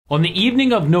On the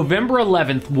evening of November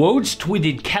 11th, Woj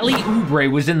tweeted Kelly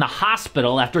Oubre was in the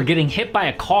hospital after getting hit by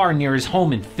a car near his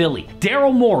home in Philly.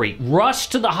 Daryl Morey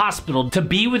rushed to the hospital to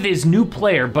be with his new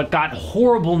player, but got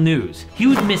horrible news. He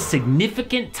would miss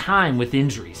significant time with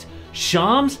injuries.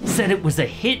 Shams said it was a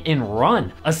hit and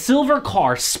run. A silver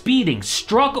car speeding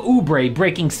struck Oubre,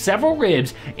 breaking several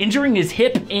ribs, injuring his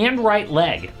hip and right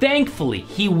leg. Thankfully,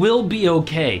 he will be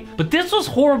okay. But this was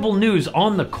horrible news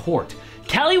on the court.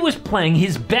 Kelly was playing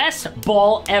his best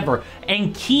ball ever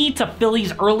and key to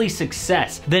Philly's early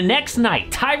success. The next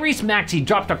night, Tyrese Maxey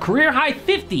dropped a career-high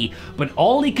 50, but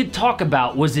all he could talk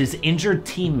about was his injured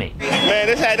teammate. Man,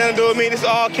 this had nothing to do with me. This is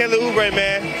all Kelly Oubre,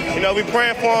 man. You know, we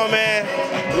praying for him,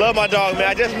 man. Love my dog, man.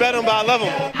 I just met him, but I love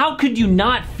him. How could you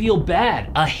not feel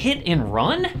bad? A hit and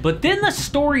run? But then the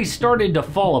story started to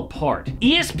fall apart.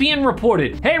 ESPN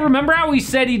reported, hey, remember how we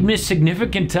said he'd miss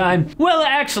significant time? Well,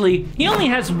 actually, he only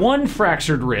has one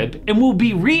fractured rib and will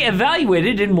be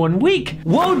re-evaluated in 1 week.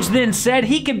 Woj then said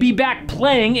he could be back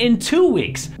playing in 2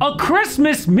 weeks. A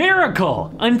Christmas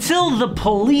miracle! Until the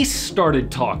police started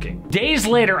talking. Days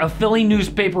later, a Philly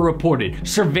newspaper reported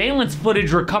surveillance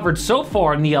footage recovered so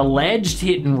far in the alleged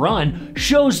hit and run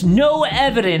shows no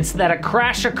evidence that a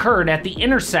crash occurred at the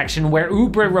intersection where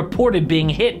Oubre reported being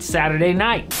hit Saturday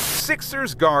night.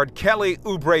 Sixers guard Kelly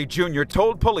Oubre Jr.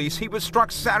 told police he was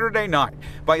struck Saturday night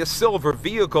by a silver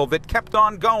vehicle that kept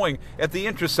on going at the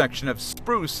intersection of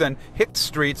Spruce and Hicks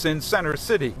Streets in Center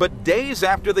City. But days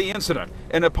after the incident,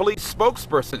 and a police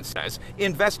spokesperson says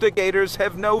investigators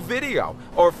have no video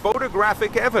or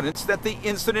photographic evidence that the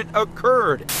incident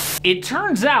occurred. It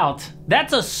turns out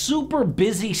that's a super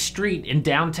busy street in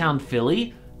downtown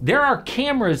Philly. There are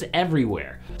cameras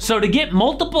everywhere. So to get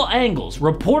multiple angles,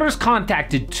 reporters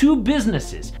contacted 2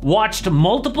 businesses, watched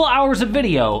multiple hours of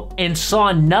video, and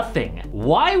saw nothing.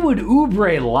 Why would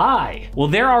Oubre lie? Well,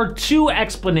 there are 2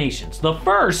 explanations. The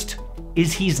first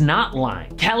is he's not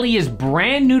lying. Kelly is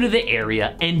brand new to the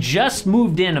area and just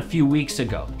moved in a few weeks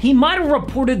ago. He might have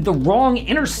reported the wrong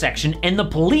intersection and the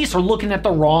police are looking at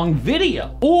the wrong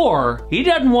video. Or he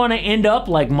doesn't want to end up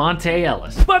like Monte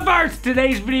Ellis. But first,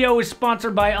 today's video is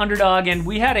sponsored by Underdog, and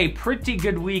we had a pretty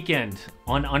good weekend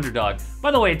on Underdog.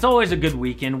 By the way, it's always a good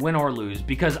weekend, win or lose,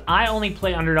 because I only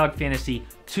play Underdog Fantasy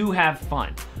to have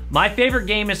fun. My favorite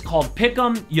game is called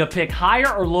Pick'em. You pick higher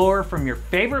or lower from your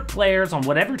favorite players on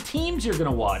whatever teams you're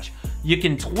gonna watch. You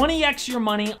can 20x your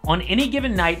money on any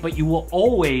given night, but you will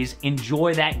always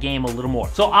enjoy that game a little more.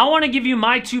 So I wanna give you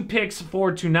my 2 picks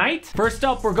for tonight. First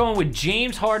up, we're going with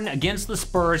James Harden against the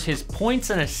Spurs. His points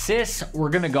and assists, we're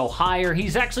gonna go higher.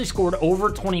 He's actually scored over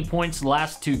 20 points the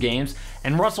last 2 games,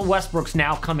 and Russell Westbrook's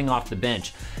now coming off the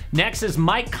bench. Next is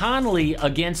Mike Conley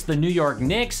against the New York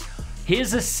Knicks.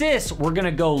 His assists, we're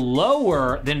gonna go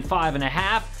lower than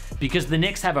 5.5 because the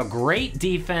Knicks have a great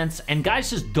defense and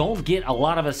guys just don't get a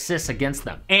lot of assists against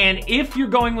them. And if you're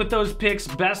going with those picks,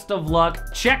 best of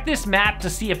luck. Check this map to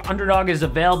see if Underdog is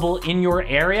available in your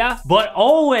area, but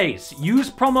always use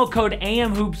promo code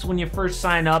AMHOOPS when you first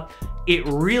sign up. It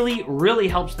really, really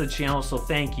helps the channel, so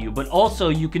thank you. But also,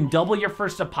 you can double your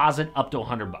first deposit up to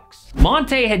 $100.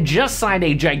 Monte had just signed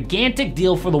a gigantic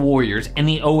deal for the Warriors in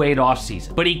the 08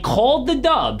 offseason, but he called the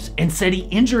Dubs and said he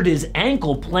injured his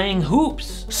ankle playing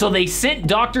hoops. So they sent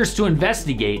doctors to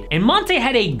investigate, and Monte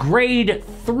had a grade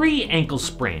 3 ankle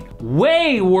sprain,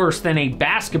 way worse than a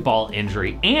basketball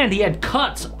injury, and he had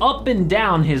cuts up and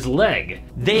down his leg.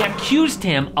 They accused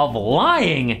him of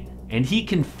lying, and he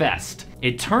confessed.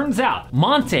 It turns out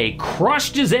Monte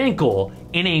crushed his ankle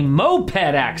in a moped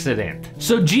accident.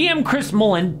 So GM Chris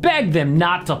Mullin begged them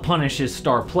not to punish his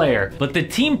star player, but the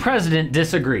team president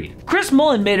disagreed. Chris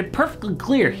Mullin made it perfectly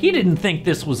clear he didn't think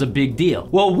this was a big deal.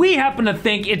 Well, we happen to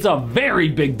think it's a very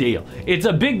big deal. It's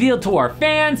a big deal to our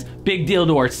fans, big deal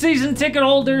to our season ticket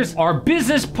holders, our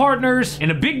business partners, and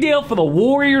a big deal for the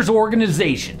Warriors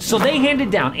organization. So they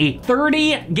handed down a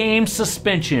 30-game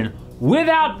suspension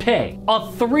without pay, a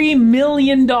 $3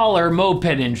 million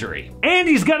moped injury. And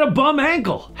he's got a bum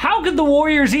ankle. How could the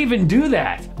Warriors even do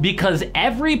that? Because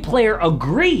every player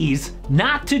agrees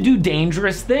not to do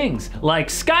dangerous things like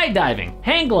skydiving,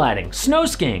 hang gliding, snow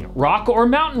skiing, rock or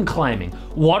mountain climbing,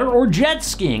 water or jet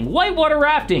skiing, whitewater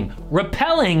rafting,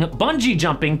 rappelling, bungee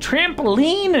jumping,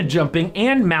 trampoline jumping,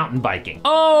 and mountain biking.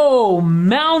 Oh,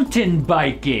 mountain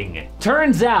biking.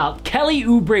 Turns out Kelly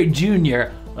Oubre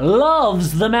Jr.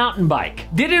 loves the mountain bike.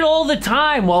 Did it all the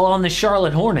time while on the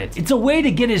Charlotte Hornets. It's a way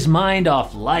to get his mind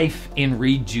off life and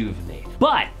rejuvenate.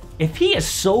 But if he is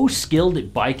so skilled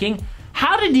at biking,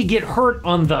 How did he get hurt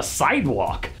on the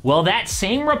sidewalk? Well, that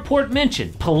same report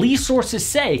mentioned police sources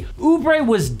say Oubre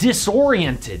was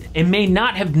disoriented and may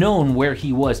not have known where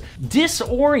he was.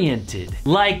 Disoriented.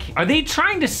 Like, are they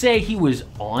trying to say he was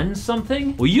on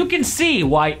something? Well, you can see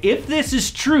why, if this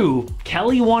is true,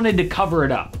 Kelly wanted to cover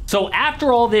it up. So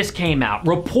after all this came out,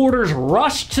 reporters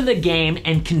rushed to the game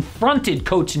and confronted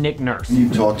Coach Nick Nurse. You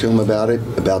talked to him about it,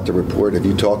 about the report? Have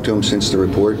you talked to him since the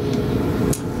report?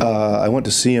 I went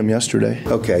to see him yesterday.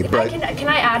 Okay, but can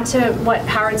I add to what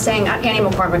Howard's saying? Annie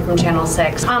McCormick from Channel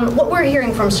 6. What we're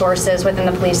hearing from sources within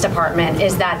the police department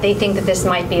is that they think that this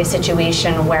might be a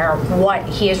situation where what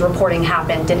he is reporting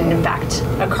happened didn't in fact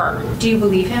occur. Do you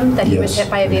believe him that he was hit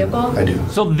by a vehicle? I do.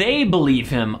 So they believe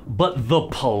him, but the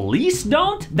police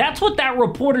don't? That's what that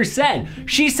reporter said.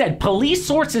 She said police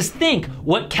sources think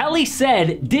what Kelly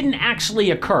said didn't actually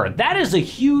occur. That is a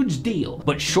huge deal.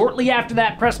 But shortly after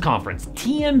that press conference,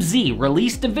 TMZ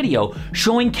released a video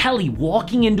showing Kelly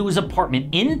walking into his apartment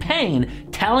in pain,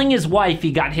 telling his wife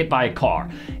he got hit by a car.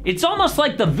 It's almost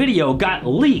like the video got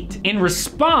leaked in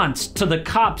response to the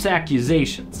cops'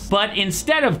 accusations. But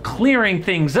instead of clearing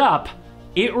things up,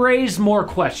 it raised more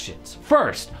questions.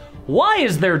 First, why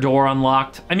is their door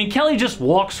unlocked? I mean, Kelly just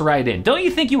walks right in. Don't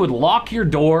you think you would lock your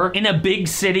door in a big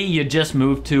city you just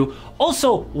moved to?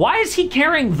 Also, why is he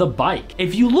carrying the bike?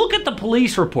 If you look at the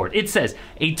police report, it says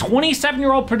a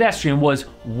 27-year-old pedestrian was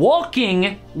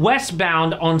walking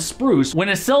westbound on Spruce when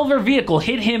a silver vehicle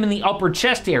hit him in the upper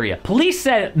chest area. Police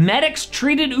said medics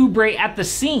treated Oubre at the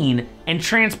scene and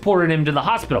transported him to the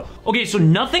hospital. Okay, so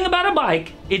nothing about a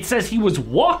bike. It says he was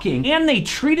walking and they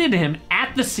treated him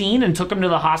at the scene and took him to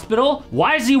the hospital.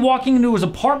 Why is he walking into his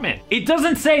apartment? It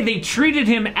doesn't say they treated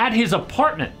him at his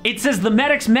apartment. It says the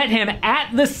medics met him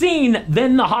at the scene,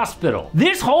 then the hospital.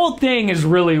 This whole thing is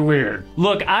really weird.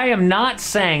 Look, I am not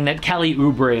saying that Kelly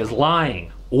Oubre is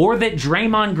lying or that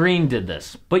Draymond Green did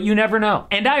this, but you never know.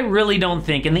 And I really don't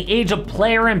think in the age of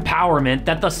player empowerment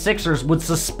that the Sixers would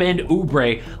suspend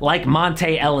Oubre like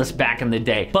Monte Ellis back in the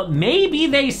day. But maybe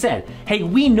they said, hey,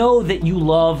 we know that you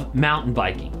love mountain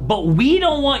biking, but we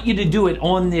don't want you to do it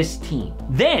on this team.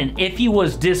 Then, if he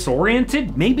was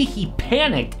disoriented, maybe he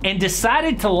panicked and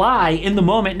decided to lie in the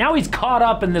moment. Now he's caught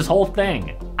up in this whole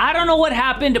thing. I don't know what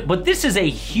happened, but this is a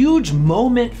huge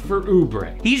moment for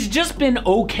Oubre. He's just been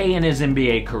okay in his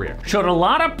NBA career. Showed a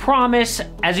lot of promise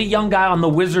as a young guy on the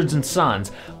Wizards and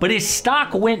Suns, but his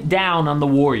stock went down on the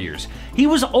Warriors. He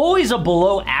was always a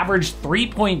below average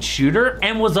three-point shooter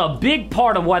and was a big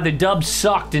part of why the Dubs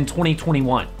sucked in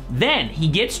 2021. Then he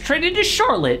gets traded to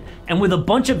Charlotte, and with a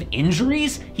bunch of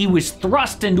injuries, he was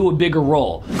thrust into a bigger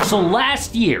role. So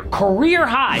last year, career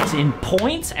highs in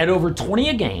points at over 20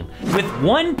 a game with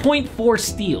 1.4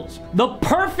 steals. The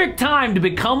perfect time to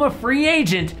become a free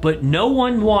agent, but no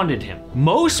one wanted him.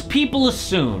 Most people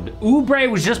assumed Oubre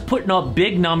was just putting up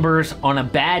big numbers on a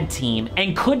bad team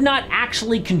and could not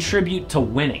actually contribute to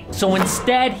winning. So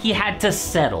instead, he had to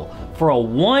settle for a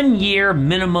 1-year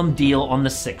minimum deal on the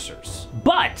Sixers.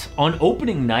 But on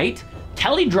opening night,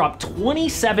 Kelly dropped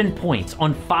 27 points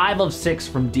on 5 of 6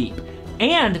 from deep.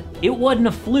 And it wasn't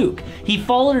a fluke. He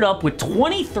followed it up with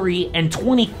 23 and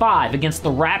 25 against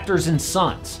the Raptors and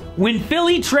Suns. When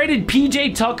Philly traded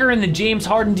PJ Tucker in the James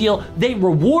Harden deal, they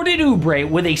rewarded Oubre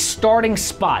with a starting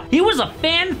spot. He was a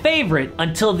fan favorite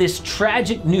until this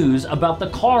tragic news about the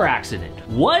car accident.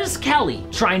 Was Kelly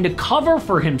trying to cover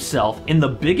for himself in the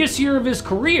biggest year of his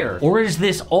career, or is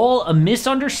this all a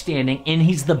misunderstanding and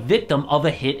he's the victim of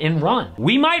a hit and run?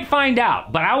 We might find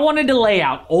out, but I wanted to lay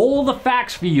out all the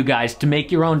facts for you guys to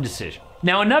make your own decision.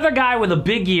 Now, another guy with a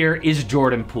big year is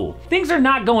Jordan Poole. Things are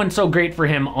not going so great for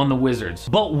him on the Wizards,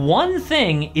 but one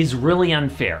thing is really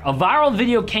unfair. A viral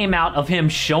video came out of him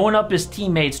showing up his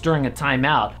teammates during a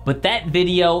timeout, but that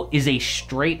video is a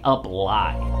straight up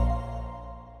lie.